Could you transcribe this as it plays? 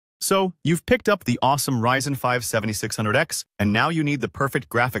So, you've picked up the awesome Ryzen 5 7600X, and now you need the perfect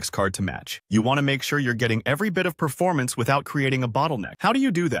graphics card to match. You want to make sure you're getting every bit of performance without creating a bottleneck. How do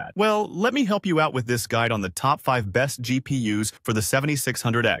you do that? Well, let me help you out with this guide on the top 5 best GPUs for the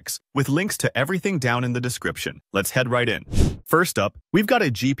 7600X, with links to everything down in the description. Let's head right in. First up, we've got a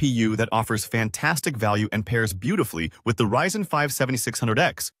GPU that offers fantastic value and pairs beautifully with the Ryzen 5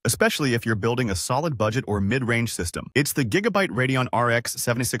 7600X, especially if you're building a solid budget or mid-range system. It's the GIGABYTE Radeon RX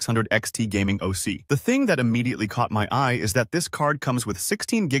 7600 XT Gaming OC. The thing that immediately caught my eye is that this card comes with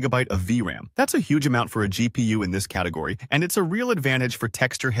 16GB of VRAM. That's a huge amount for a GPU in this category, and it's a real advantage for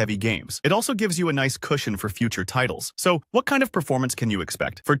texture-heavy games. It also gives you a nice cushion for future titles. So, what kind of performance can you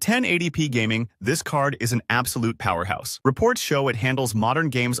expect? For 1080p gaming, this card is an absolute powerhouse. Reports show it handles modern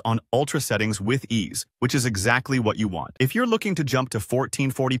games on ultra settings with ease, which is exactly what you want. If you're looking to jump to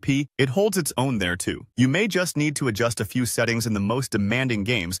 1440p, it holds its own there too. You may just need to adjust a few settings in the most demanding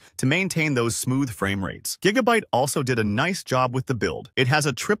games to maintain those smooth frame rates. GIGABYTE also did a nice job with the build. It has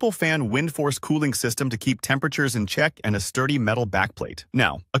a triple fan wind force cooling system to keep temperatures in check and a sturdy metal backplate.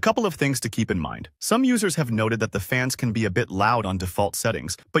 Now, a couple of things to keep in mind. Some users have noted that the fans can be a bit loud on default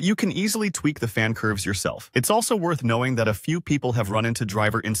settings, but you can easily tweak the fan curves yourself. It's also worth knowing that a few people have run into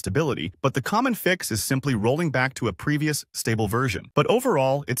driver instability, but the common fix is simply rolling back to a previous, stable version. But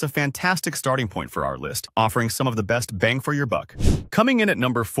overall, it's a fantastic starting point for our list, offering some of the best bang for your buck. Coming in at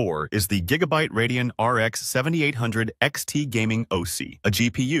number 4 is the GIGABYTE Radeon RX 7800 XT Gaming OC, a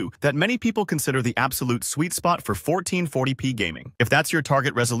GPU that many people consider the absolute sweet spot for 1440p gaming. If that's your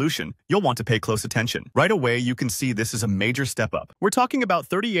target resolution, you'll want to pay close attention. Right away, you can see this is a major step up. We're talking about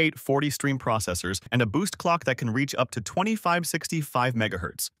 3840 stream processors and a boost clock that can reach up to 2565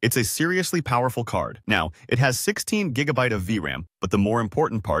 MHz. It's a seriously powerful card. Now, it has 16GB of VRAM, but the more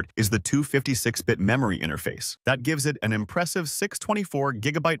important part is the 256-bit memory interface. That gives it an impressive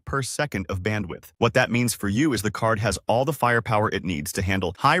 624GB per second of bandwidth. What that means for you is the card has all the firepower it needs to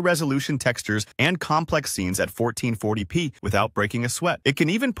handle high-resolution textures and complex scenes at 1440p without breaking a sweat. It can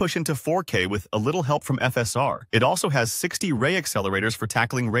even push into 4K with a little help from FSR. It also has 60 ray accelerators for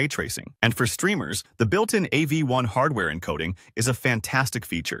tackling ray tracing. And for streamers, the built-in AV1 hardware encoding is a fantastic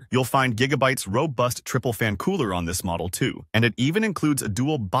feature. You'll find GIGABYTE's robust triple fan cooler on this model too, and it even includes a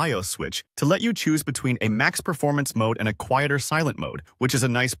dual BIOS switch to let you choose between a max performance mode and a quieter silent mode, which is a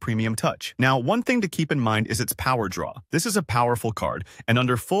nice premium touch. Now, one thing to keep in mind is its power draw. This is a powerful card, and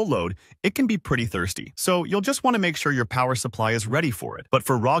under full load, it can be pretty thirsty. So you'll just want to make sure your power supply is ready for it. But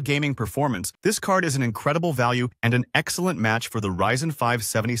for raw gaming performance, this card is an incredible value and an excellent match for the Ryzen 5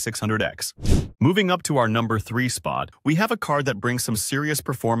 7600X. Moving up to our number 3 spot, we have a card that brings some serious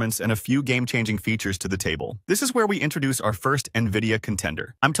performance and a few game-changing features to the table. This is where we introduce our first NVIDIA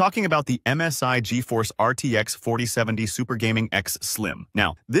contender. I'm talking about the MSI GeForce RTX 4070 Super Gaming X Slim.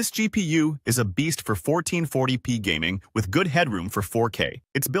 Now, this GPU is a beast for 1440p gaming with good headroom for 4K.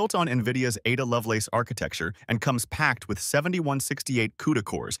 It's built on NVIDIA's Ada Lovelace architecture and comes packed with 7168 CUDA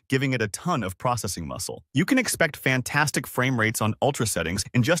cores, giving it a ton of processing muscle. You can expect fantastic frame rates on ultra settings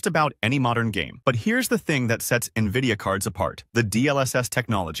in just about any modern game. But here's the thing that sets NVIDIA cards apart: the DLSS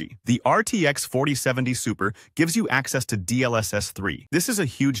technology. The RTX 4070 Super gives you access to DLSS 3. This is a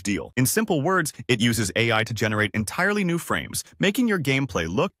huge deal. In simple words, it uses AI to generate entirely new frames, making your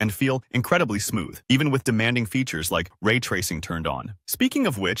gameplay look and feel incredibly smooth, even with demanding features like ray tracing turned on. Speaking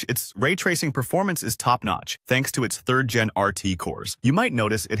of which, its ray tracing performance is top-notch, thanks to its 3rd-gen RT cores. You might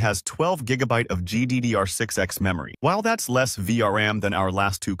notice it has 12GB of GDDR6X memory. While that's less VRAM than our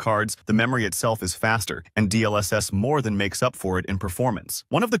last two cards, the memory itself is faster, and DLSS more than makes up for it in performance.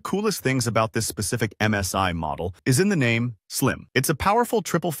 One of the coolest things about this specific MSI model is in the name Slim. It's a powerful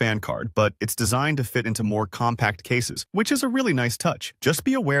triple fan card, but it's designed to fit into more compact cases, which is a really nice touch. Just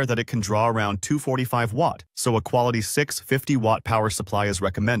be aware that it can draw around 245 watt, so a quality 650 watt power supply is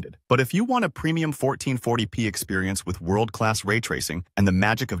recommended. But if you want a premium 1440p experience with world-class ray tracing and the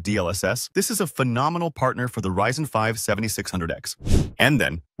magic of DLSS, this is a phenomenal partner for the Ryzen 5 7600X. And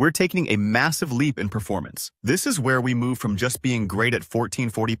then, we're taking a massive leap in performance. This is where we move from just being great at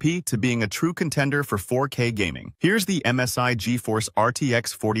 1440p to being a true contender for 4K gaming. Here's the MSI GeForce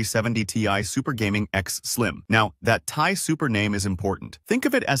RTX 4070 Ti Super Gaming X Slim. Now, that Ti Super name is important. Think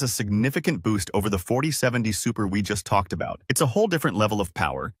of it as a significant boost over the 4070 Super we just talked about. It's a whole different level of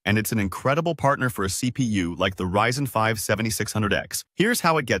power, and it's an incredible partner for a CPU like the Ryzen 5 7600X. Here's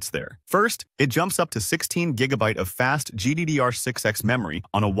how it gets there. First, it jumps up to 16GB of fast GDDR6X memory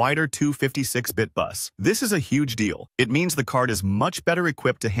on a wider 256 256-bit bus. This is a huge deal. It means the card is much better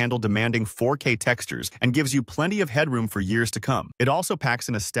equipped to handle demanding 4K textures and gives you plenty of headroom for years to come. It also packs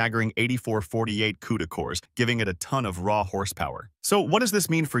in a staggering 8448 CUDA cores, giving it a ton of raw horsepower. So what does this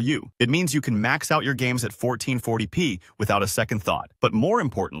mean for you? It means you can max out your games at 1440p without a second thought. But more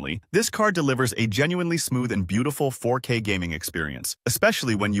importantly, this card delivers a genuinely smooth and beautiful 4K gaming experience,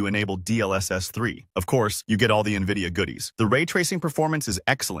 especially when you enable DLSS 3. Of course, you get all the NVIDIA goodies. The ray tracing performance is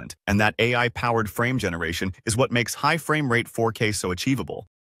excellent, and that AI-powered frame generation is what makes high frame rate 4K so achievable.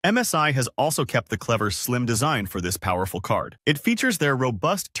 MSI has also kept the clever slim design for this powerful card. It features their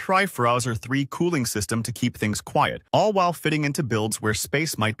robust Tri-Frozr 3 cooling system to keep things quiet, all while fitting into builds where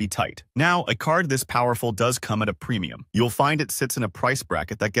space might be tight. Now, a card this powerful does come at a premium. You'll find it sits in a price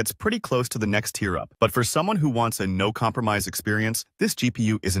bracket that gets pretty close to the next tier up. But for someone who wants a no-compromise experience, this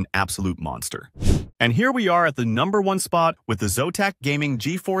GPU is an absolute monster. And here we are at the #1 spot with the ZOTAC Gaming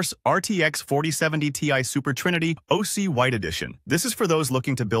GeForce RTX 4070 Ti Super Trinity OC White Edition. This is for those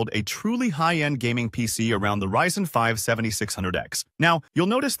looking to build a truly high-end gaming PC around the Ryzen 5 7600X. Now, you'll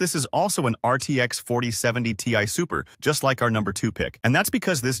notice this is also an RTX 4070 Ti Super, just like our #2 pick. And that's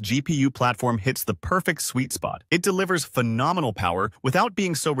because this GPU platform hits the perfect sweet spot. It delivers phenomenal power without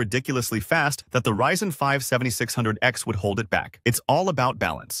being so ridiculously fast that the Ryzen 5 7600X would hold it back. It's all about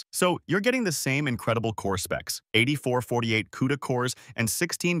balance. So you're getting the same incredible core specs, 8448 CUDA cores and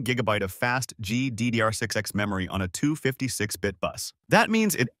 16GB of fast GDDR6X memory on a 256-bit bus. That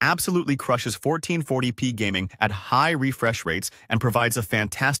means it absolutely crushes 1440p gaming at high refresh rates and provides a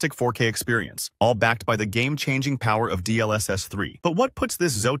fantastic 4K experience, all backed by the game-changing power of DLSS 3. But what puts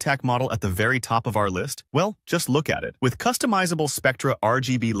this ZOTAC model at the very top of our list? Well, just look at it. With customizable Spectra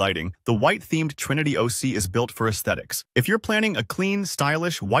RGB lighting, the white-themed Trinity OC is built for aesthetics. If you're planning a clean,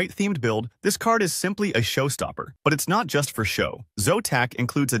 stylish, white-themed build, this card is simply a showstopper. But it's not just for show. ZOTAC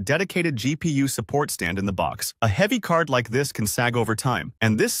includes a dedicated GPU support stand in the box. A heavy card like this can sag over time,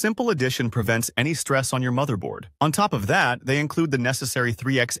 and this simple addition prevents any stress on your motherboard. On top of that, they include the necessary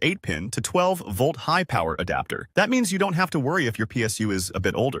 3x8 pin to 12-volt high-power adapter. That means you don't have to worry if your PSU is a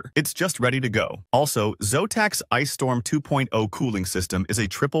bit older. It's just ready to go. Also, ZOTAC's Ice Storm 2.0 cooling system is a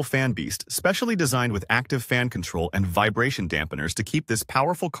triple fan beast, specially designed with active fan control and vibration dampeners to keep this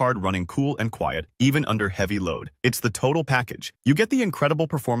powerful card running cool and quiet, even under heavy load. It's the total package. You get the incredible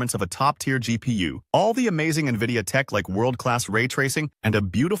performance of a top-tier GPU, all the amazing NVIDIA tech like world-class ray tracing, and a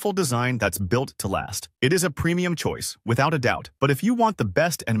beautiful design that's built to last. It is a premium choice, without a doubt. But if you want the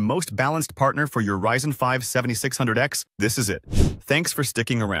best and most balanced partner for your Ryzen 5 7600X, this is it. Thanks for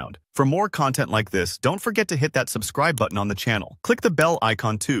sticking around. For more content like this, don't forget to hit that subscribe button on the channel. Click the bell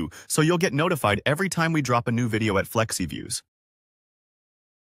icon too, so you'll get notified every time we drop a new video at FlexiViews.